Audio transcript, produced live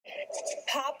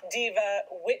diva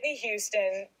Whitney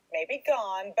Houston may be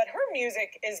gone, but her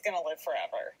music is going to live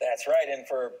forever. That's right, and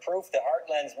for proof, the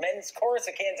Heartland's men's chorus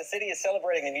of Kansas City is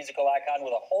celebrating the musical icon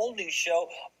with a whole new show,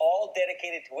 all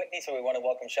dedicated to Whitney. So we want to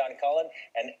welcome Sean Cullen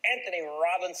and Anthony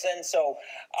Robinson. So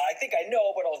I think I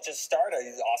know, but I'll just start. An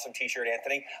awesome T-shirt,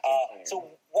 Anthony.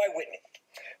 So why Whitney?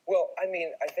 Well, I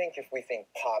mean, I think if we think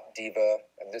pop diva,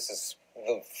 this is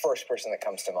the first person that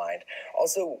comes to mind.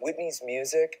 Also, Whitney's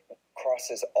music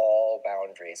crosses all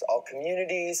boundaries, all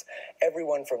communities.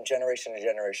 Everyone from generation to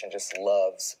generation just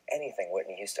loves anything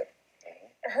Whitney Houston.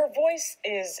 Her voice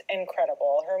is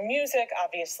incredible. Her music,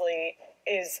 obviously,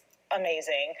 is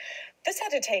amazing. This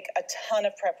had to take a ton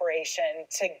of preparation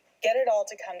to get it all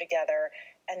to come together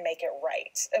and make it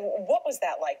right. What was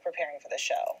that like preparing for the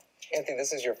show? Anthony,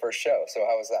 this is your first show, so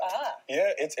how was that?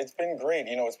 Yeah, it's been great.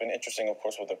 You know, it's been interesting, of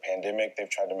course, with the pandemic. They've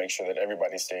tried to make sure that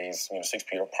everybody stays, 6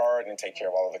 feet apart and take care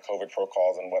of all of the COVID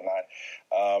protocols and whatnot.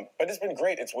 But it's been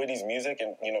great. It's Whitney's music,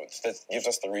 and, that gives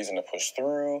us the reason to push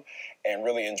through and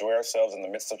really enjoy ourselves in the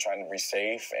midst of trying to be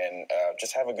safe and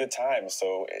just have a good time.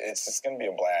 So it's going to be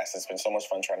a blast. It's been so much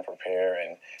fun trying to prepare,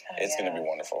 and it's going to be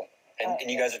wonderful.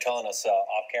 And you guys are telling us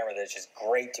off camera that it's just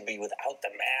great to be without the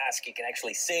mask. You can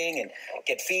actually sing and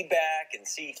get feedback and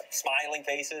see smiling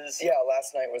faces. Yeah,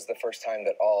 last night was the first time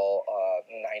that all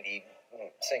 90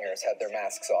 singers had their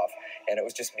masks off, and it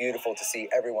was just beautiful to see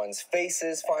everyone's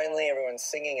faces finally, everyone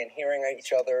singing and hearing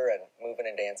each other and moving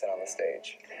and dancing on the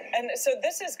stage. And so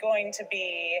this is going to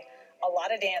be a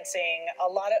lot of dancing,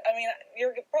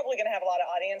 you're probably going to have a lot of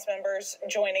audience members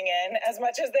joining in as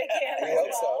much as they can. We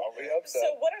hope so. We hope so.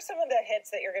 So what are some of the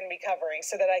hits that you're going to be covering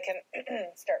so that I can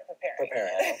start preparing?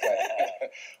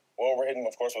 Okay. Well, we're hitting,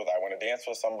 of course, with I Want to Dance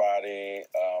With Somebody.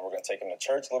 We're going to take them to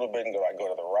church a little bit and go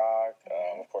to the Rock.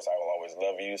 Of course, I Will Always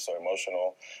Love You, so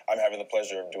emotional. I'm having the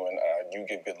pleasure of doing You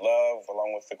Give Good Love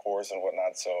along with the chorus and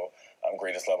whatnot, so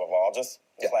Greatest Love of All. Just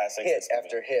classics. Hit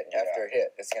after hit after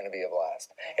hit. It's going to be a blast.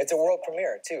 It's a world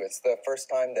premiere, too. It's the first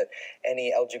time that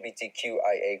any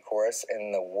LGBTQIA chorus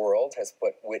in the world has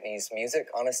put Whitney's music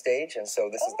on a stage, and so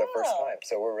this is the first time,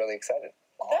 so we're really excited.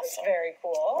 That's very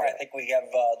cool. I think we have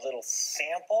a little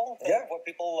sample of what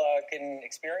people can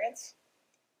experience.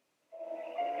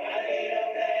 I need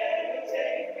a man to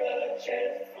take a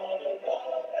chance on a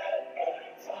love that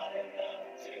burns hot enough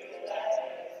to last.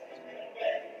 And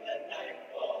when the night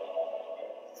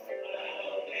falls,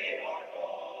 I'll be our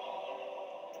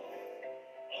call.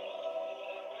 Oh,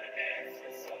 I wanna dance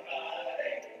with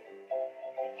somebody.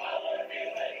 I wanna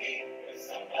feel that heat with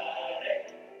somebody.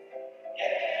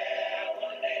 Yeah, I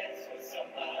wanna dance with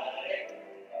somebody.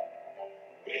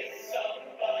 With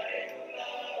somebody who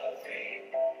loves me.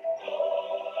 Oh,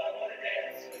 I wanna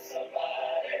dance with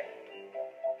somebody.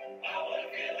 I wanna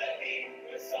feel that heat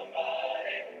with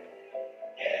somebody.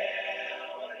 Yeah,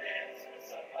 I wanna dance with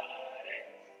somebody.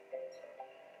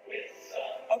 With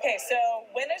somebody. Okay, so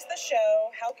when is the show?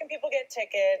 How can people get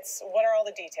tickets? What are all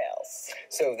the details?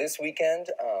 So this weekend,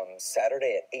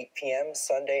 Saturday at 8 p.m.,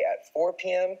 Sunday at 4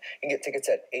 p.m. You can get tickets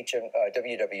at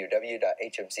www.hmckc.org,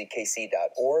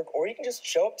 or you can just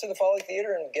show up to the Folly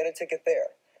Theater and get a ticket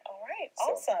there. All right,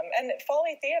 awesome. And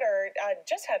Folly Theater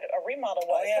just had a remodel,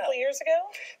 a couple of years ago?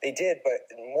 They did, but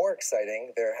more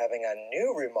exciting, they're having a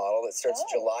new remodel that starts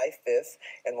July 5th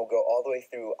and will go all the way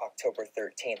through October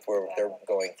 13th, where they're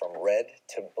going from red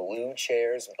to blue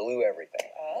chairs, blue everything.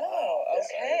 Oh,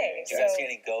 okay. Do you guys see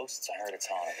any ghosts? I heard it's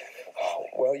haunted.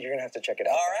 Well, you're going to have to check it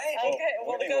out. All right. Okay,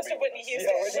 well, the ghost of Whitney Houston.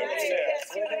 Yeah, Right. Yes,